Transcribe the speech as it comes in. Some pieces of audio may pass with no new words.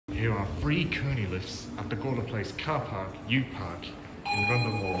Here are free KONE lifts at the Gawler Place car park, U Park, in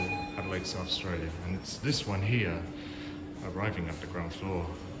Rundle Mall, Adelaide, South Australia. And it's this one here, arriving at the ground floor.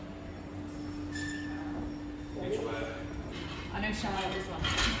 I know shall I have this one.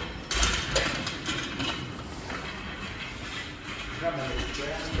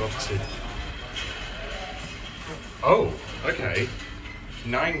 Got it. Oh, okay.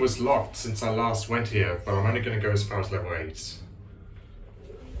 9 was locked since I last went here, but I'm only going to go as far as level 8.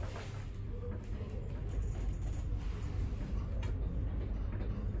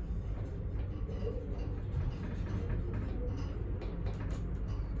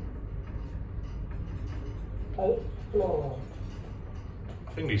 Floor.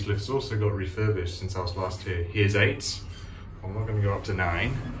 I think these lifts also got refurbished since I was last here. Here's 8. I'm not going to go up to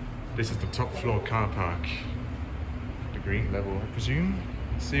 9. This is the top floor car park. The green level, I presume.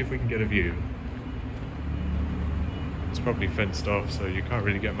 Let's see if we can get a view. It's probably fenced off, so you can't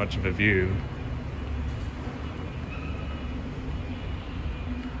really get much of a view.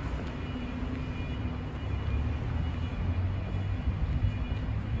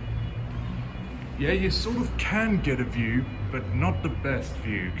 Yeah, you sort of can get a view, but not the best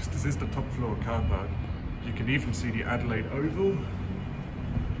view, because this is the top floor car park. You can even see the Adelaide Oval.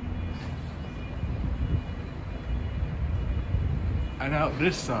 And out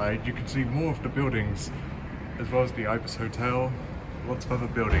this side, you can see more of the buildings, as well as the Ibis Hotel, lots of other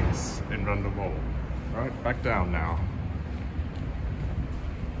buildings in Rundle Mall. Right, back down now.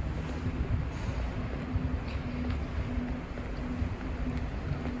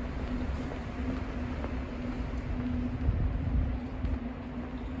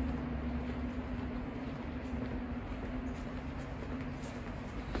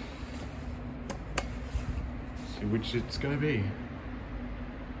 See which it's going to be.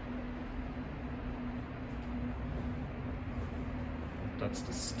 That's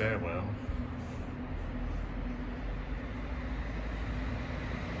the stairwell.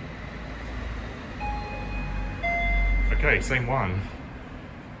 Okay, same one.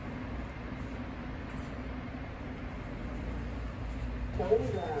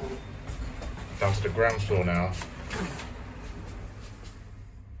 Down to the ground floor now.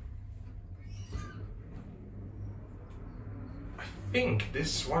 I think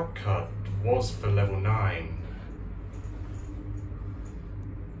this swipe card was for level 9.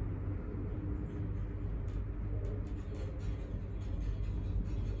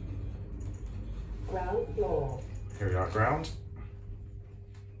 Ground floor. Here we are, ground.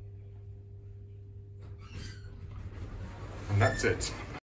 And that's it.